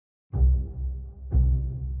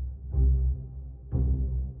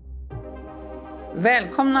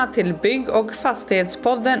Välkomna till Bygg- och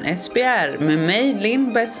fastighetspodden SBR med mig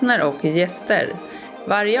Linn Bessner och gäster.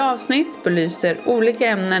 Varje avsnitt belyser olika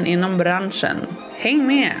ämnen inom branschen. Häng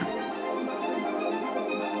med!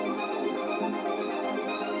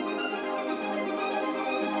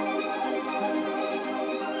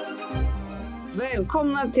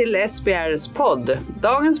 Välkomna till SBRs podd.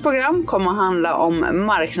 Dagens program kommer att handla om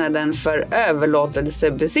marknaden för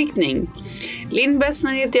överlåtelsebesiktning. Linn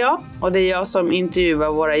Bessner heter jag och det är jag som intervjuar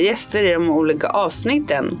våra gäster i de olika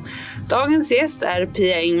avsnitten. Dagens gäst är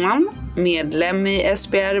Pia Ingman, medlem i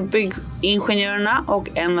SBR Byggingenjörerna och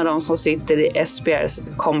en av de som sitter i SBRs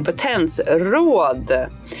kompetensråd.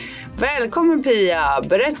 Välkommen Pia,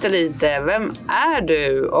 berätta lite, vem är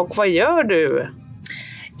du och vad gör du?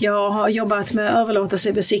 Jag har jobbat med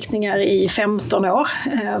överlåtelsebesiktningar i 15 år.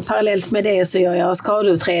 Parallellt med det så gör jag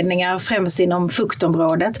skadeutredningar främst inom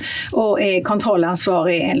fuktområdet och är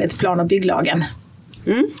kontrollansvarig enligt plan- och bygglagen.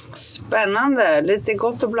 Spännande, lite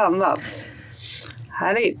gott och blandat.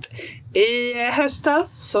 Härligt. I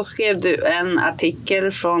höstas så skrev du en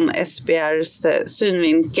artikel från SBRs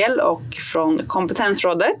synvinkel och från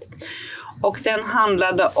kompetensrådet. Och den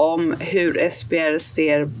handlade om hur SBR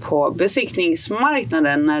ser på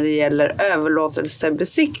besiktningsmarknaden när det gäller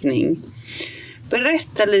överlåtelsebesiktning.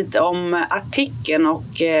 Berätta lite om artikeln och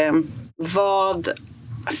vad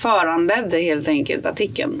föranledde helt enkelt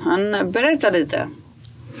artikeln. Berätta lite.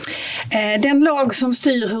 Den lag som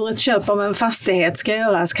styr hur ett köp av en fastighet ska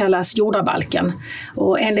göras kallas jordabalken.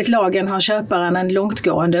 Och enligt lagen har köparen en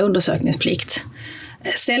långtgående undersökningsplikt.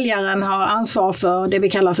 Säljaren har ansvar för det vi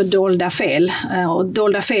kallar för dolda fel. Och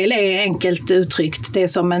dolda fel är enkelt uttryckt det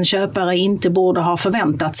som en köpare inte borde ha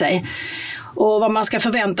förväntat sig. Och vad man ska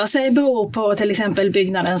förvänta sig beror på till exempel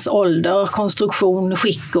byggnadens ålder, konstruktion,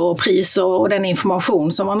 skick och pris och den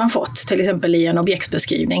information som man har fått, till exempel i en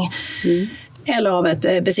objektsbeskrivning. Eller av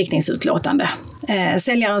ett besiktningsutlåtande.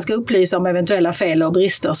 Säljaren ska upplysa om eventuella fel och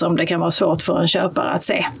brister som det kan vara svårt för en köpare att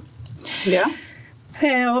se. Ja.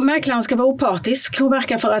 Och Mäklaren ska vara opartisk och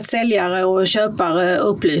verka för att säljare och köpare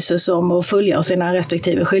upplyses om och fullgör sina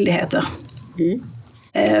respektive skyldigheter.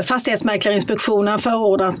 Fastighetsmäklarinspektionen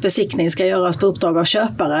förordar att besiktning ska göras på uppdrag av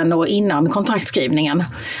köparen och innan kontraktskrivningen.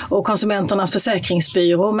 Och Konsumenternas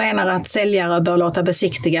försäkringsbyrå menar att säljare bör låta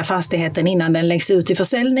besiktiga fastigheten innan den läggs ut i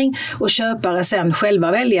försäljning och köpare sen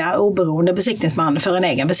själva välja oberoende besiktningsman för en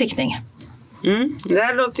egen besiktning. Det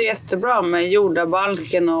här låter jättebra med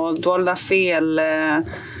jordabalken och dolda fel,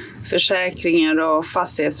 försäkringar och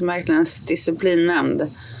fastighetsmäklarens disciplinnämnd.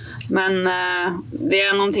 Men det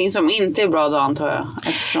är någonting som inte är bra då antar jag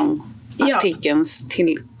eftersom artikelns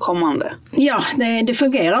tillkommande. Ja, det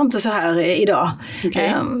fungerar inte så här idag.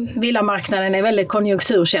 Okay. Villamarknaden är väldigt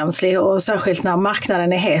konjunkturkänslig och särskilt när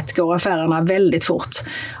marknaden är het går affärerna väldigt fort.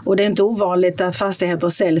 Och det är inte ovanligt att fastigheter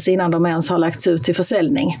säljs innan de ens har lagts ut till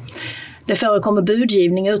försäljning. Det förekommer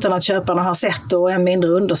budgivning utan att köparna har sett och än mindre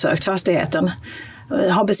undersökt fastigheten.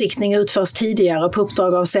 Har besiktning utförts tidigare på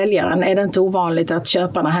uppdrag av säljaren är det inte ovanligt att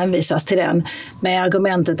köparna hänvisas till den med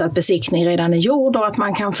argumentet att besiktning redan är gjord och att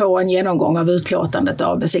man kan få en genomgång av utlåtandet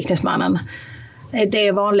av besiktningsmannen. Det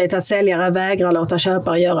är vanligt att säljare vägrar låta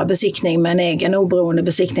köpare göra besiktning med en egen oberoende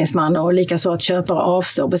besiktningsman och likaså att köpare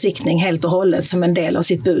avstår besiktning helt och hållet som en del av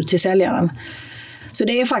sitt bud till säljaren. Så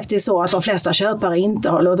det är faktiskt så att de flesta köpare inte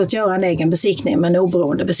har låtit göra en egen besiktning med en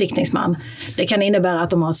oberoende besiktningsman. Det kan innebära att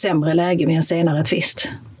de har ett sämre läge vid en senare tvist.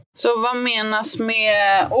 Så vad menas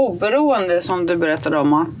med oberoende som du berättade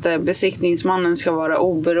om, att besiktningsmannen ska vara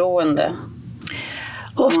oberoende?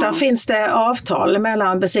 Ofta finns det avtal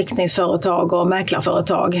mellan besiktningsföretag och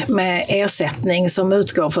mäklarföretag med ersättning som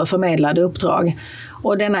utgår för förmedlade uppdrag.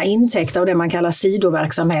 Och denna intäkt av det man kallar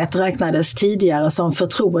sidoverksamhet räknades tidigare som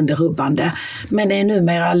förtroenderubbande. Men är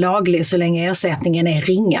numera laglig så länge ersättningen är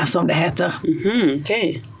ringa som det heter.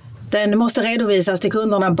 Okay. Den måste redovisas till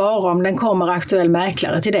kunderna bara om den kommer aktuell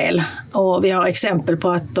mäklare till del. Och vi har exempel på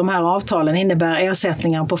att de här avtalen innebär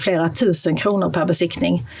ersättningar på flera 1000 kronor per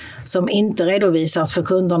besiktning som inte redovisas för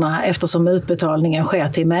kunderna eftersom utbetalningen sker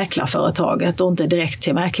till mäklarföretaget och inte direkt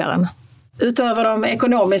till mäklaren. Utöver de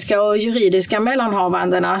ekonomiska och juridiska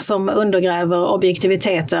mellanhavandena som undergräver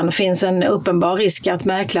objektiviteten finns en uppenbar risk att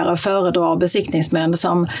mäklare föredrar besiktningsmän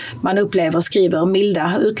som man upplever skriver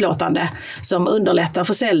milda utlåtande som underlättar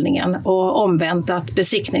försäljningen och omvänt att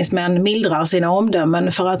besiktningsmän mildrar sina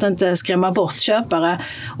omdömen för att inte skrämma bort köpare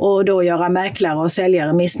och då göra mäklare och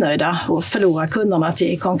säljare missnöjda och förlora kunderna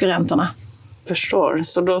till konkurrenterna. Förstår,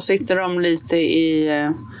 så då sitter de lite i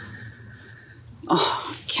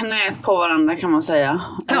knät på varandra kan man säga.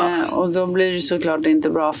 Och då blir det såklart inte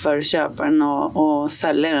bra för köparen och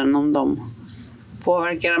säljaren om de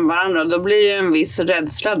påverkar varandra. Då blir det en viss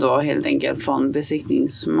rädsla då helt enkelt från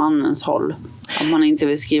besiktningsmannens håll. Att man inte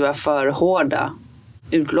vill skriva för hårda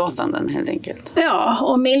utlåtanden helt enkelt. Ja,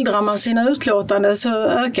 och mildrar man sina utlåtanden så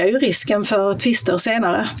ökar ju risken för tvister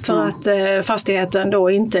senare. För att fastigheten då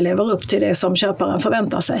inte lever upp till det som köparen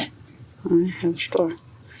förväntar sig. Jag förstår.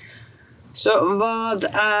 Så vad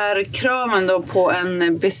är kraven då på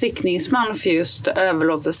en besiktningsman för just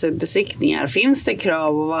överlåtelsebesiktningar? Finns det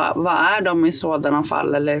krav och vad är de i sådana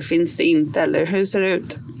fall eller finns det inte eller hur ser det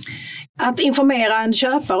ut? Att informera en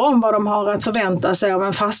köpare om vad de har att förvänta sig av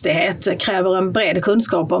en fastighet kräver en bred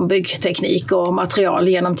kunskap om byggteknik och material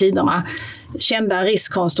genom tiderna. Kända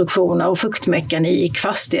riskkonstruktioner och fuktmekanik,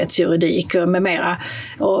 fastighetsjuridik med mera.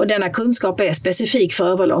 Och denna kunskap är specifik för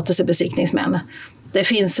överlåtelsebesiktningsmän. Det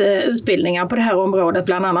finns utbildningar på det här området,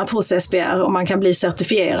 bland annat hos SPR, och man kan bli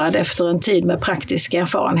certifierad efter en tid med praktisk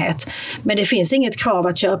erfarenhet. Men det finns inget krav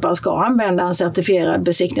att köpare ska använda en certifierad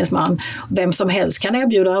besiktningsman. Vem som helst kan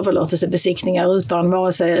erbjuda överlåtelsebesiktningar utan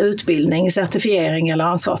vare sig utbildning, certifiering eller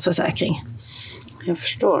ansvarsförsäkring. Jag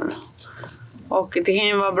förstår. Och det kan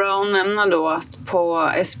ju vara bra att nämna då att på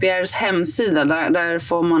SPRs hemsida där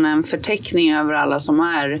får man en förteckning över alla som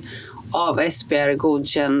är av SPR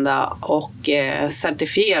godkända och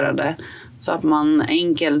certifierade så att man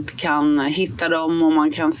enkelt kan hitta dem och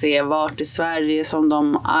man kan se vart i Sverige som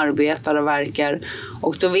de arbetar och verkar.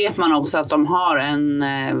 Och då vet man också att de har en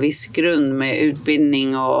viss grund med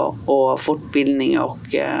utbildning och fortbildning och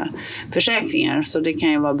försäkringar. Så det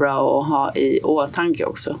kan ju vara bra att ha i åtanke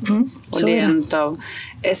också. Och det är en av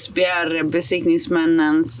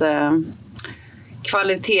SPR-besiktningsmännens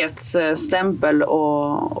kvalitetsstämpel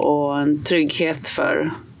och en trygghet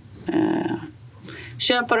för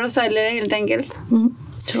köpare och säljare helt enkelt.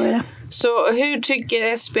 Tror jag. Så hur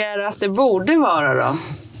tycker SPR att det borde vara då?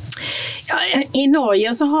 Ja, i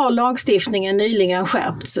Norge så har lagstiftningen nyligen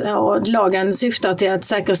skärpts och lagen syftar till att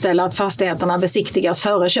säkerställa att fastigheterna besiktigas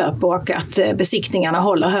före köp och att besiktningarna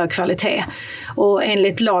håller hög kvalitet. Och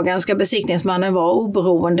enligt lagen ska besiktningsmannen vara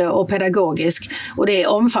oberoende och pedagogisk och det är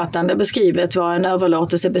omfattande beskrivet vad en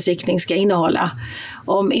överlåtelsebesiktning ska innehålla.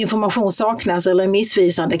 Om information saknas eller är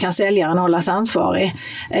missvisande kan säljaren hållas ansvarig.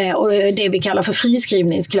 Och det vi kallar för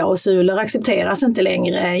friskrivningsklausuler accepteras inte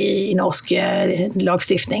längre i norsk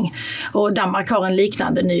lagstiftning. Och Danmark har en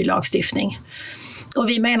liknande ny lagstiftning. Och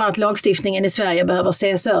vi menar att lagstiftningen i Sverige behöver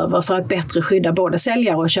ses över för att bättre skydda både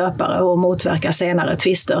säljare och köpare och motverka senare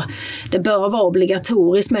tvister. Det bör vara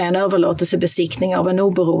obligatoriskt med en överlåtelsebesiktning av en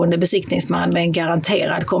oberoende besiktningsman med en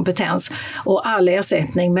garanterad kompetens och all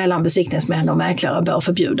ersättning mellan besiktningsmän och mäklare bör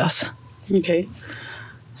förbjudas. Okej.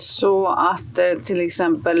 Så att till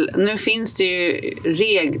exempel, nu finns det ju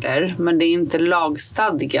regler men det är inte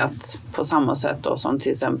lagstadgat på samma sätt då, som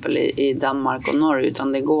till exempel i Danmark och Norge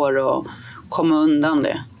utan det går att komma undan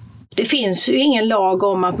det. Det finns ju ingen lag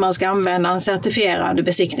om att man ska använda en certifierad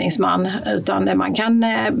besiktningsman utan man kan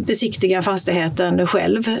besiktiga fastigheten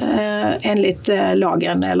själv enligt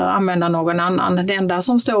lagen eller använda någon annan. Det enda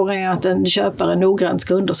som står är att en köpare noggrant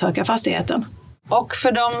ska undersöka fastigheten. Och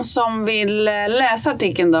för de som vill läsa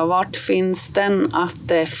artikeln då, vart finns den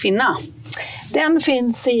att finna? Den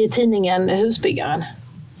finns i tidningen Husbyggaren.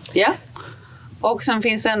 Ja. Och sen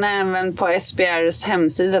finns den även på SPRs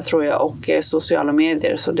hemsida tror jag och sociala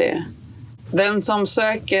medier. Så den som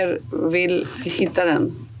söker vill hitta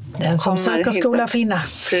den. Den som söker skola finna.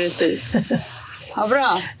 Precis. Ja,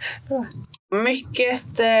 bra. Mycket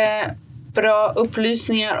bra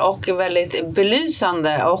upplysningar och väldigt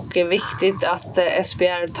belysande och viktigt att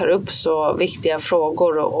SPR tar upp så viktiga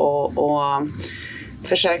frågor och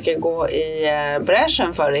försöker gå i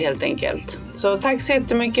bräschen för det helt enkelt. Så tack så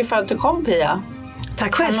jättemycket för att du kom, Pia.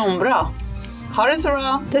 Tack själv. Kanonbra. Ha det så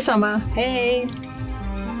bra. Detsamma. Hej.